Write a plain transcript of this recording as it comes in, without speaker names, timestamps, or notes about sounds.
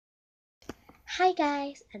Hi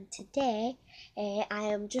guys, and today I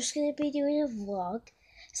am just going to be doing a vlog,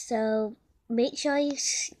 so make sure you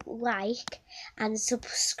like and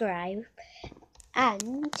subscribe,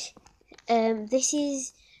 and this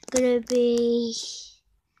is going to be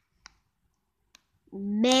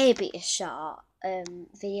maybe a short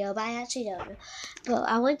video, but I actually don't know, but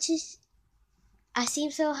I seem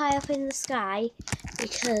so high up in the sky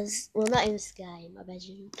because, well, not in the sky, in my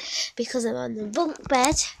bedroom, because I'm on the bunk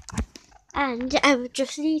bed. And I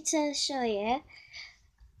just need to show you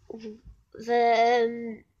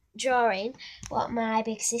the drawing what my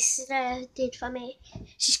big sister did for me.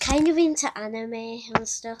 She's kind of into anime and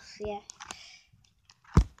stuff, yeah.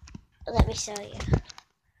 Let me show you.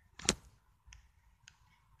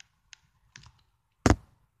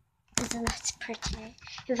 Isn't that pretty?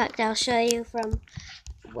 In fact, I'll show you from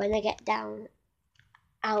when I get down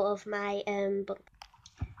out of my bunk.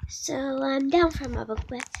 So I'm down from my bunk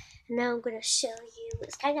bed, and now I'm going to show you.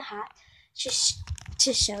 It's kind of hard just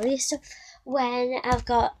to show you stuff when I've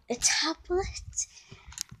got a tablet,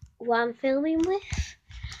 what I'm filming with,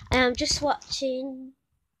 and I'm just watching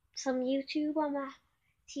some YouTube on my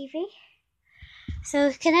TV.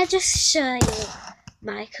 So can I just show you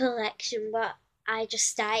my collection, what I just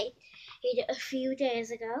started a few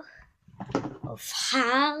days ago of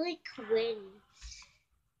Harley Quinn.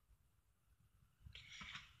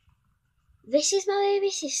 This is my baby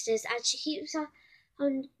sister's, and she keeps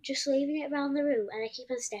on just leaving it around the room, and I keep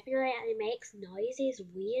on stepping on it, and it makes noises,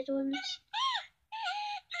 weird ones.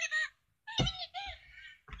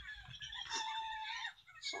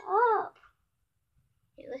 Shut up!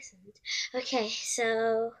 It listened. Okay,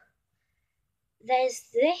 so there's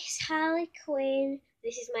this Harley Quinn.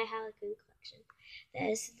 This is my Harley Quinn collection.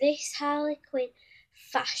 There's this Harley Quinn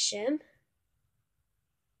fashion,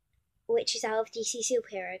 which is out of DC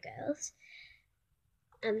Superhero Girls.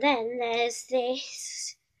 And then there's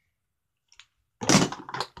this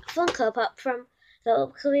Funko Pop from the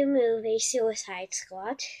upcoming movie Suicide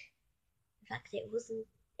Squad. In fact,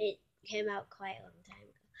 it came out quite a long time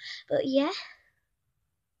ago. But yeah.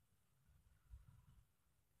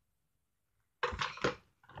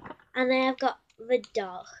 And then I've got the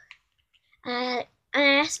doll. And I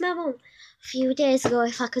asked my mum a few days ago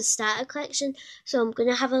if I could start a collection, so I'm going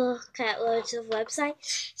to have a look at loads of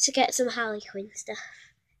websites to get some Harley Quinn stuff.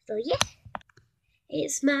 So yeah,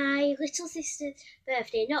 it's my little sister's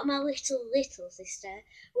birthday, not my little sister,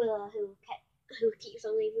 Willow, who keeps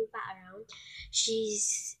on leaving fat around.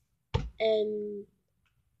 She's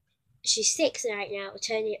 6 right now,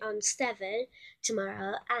 turning on 7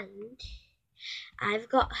 tomorrow, and I've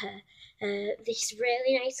got her this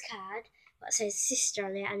really nice card that says sister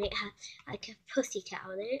on it, and it has like a pussycat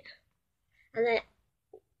on it. And then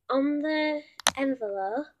on the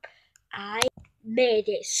envelope, I made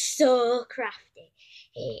it so crafty.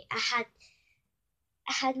 I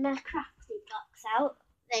had my crafty box out.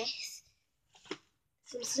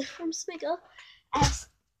 Some stuff from Smiggle,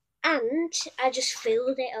 and I just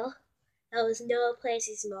filled it up. There was no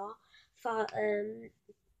places more for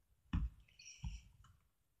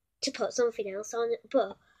to put something else on,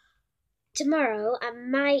 but tomorrow I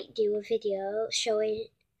might do a video showing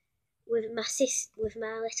with my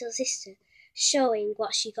little sister, showing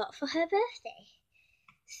what she got for her birthday.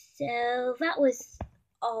 So that was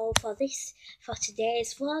all for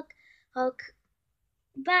today's vlog.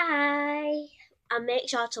 Bye, and make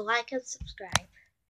sure to like and subscribe.